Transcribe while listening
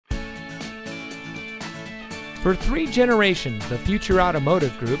For 3 generations, the Future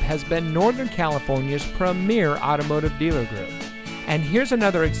Automotive Group has been Northern California's premier automotive dealer group. And here's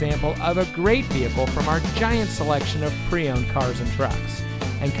another example of a great vehicle from our giant selection of pre-owned cars and trucks.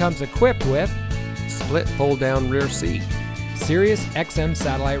 And comes equipped with split fold-down rear seat, Sirius XM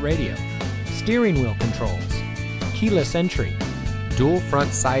satellite radio, steering wheel controls, keyless entry, dual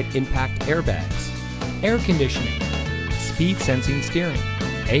front side impact airbags, air conditioning, speed sensing steering,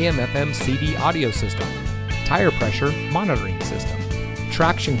 AM/FM CD audio system, tire pressure monitoring system,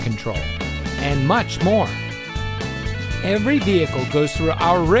 traction control, and much more. Every vehicle goes through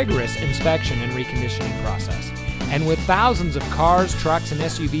our rigorous inspection and reconditioning process. And with thousands of cars, trucks, and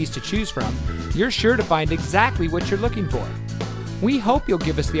SUVs to choose from, you're sure to find exactly what you're looking for. We hope you'll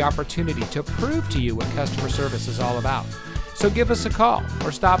give us the opportunity to prove to you what customer service is all about. So give us a call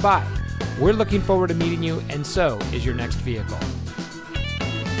or stop by. We're looking forward to meeting you, and so is your next vehicle.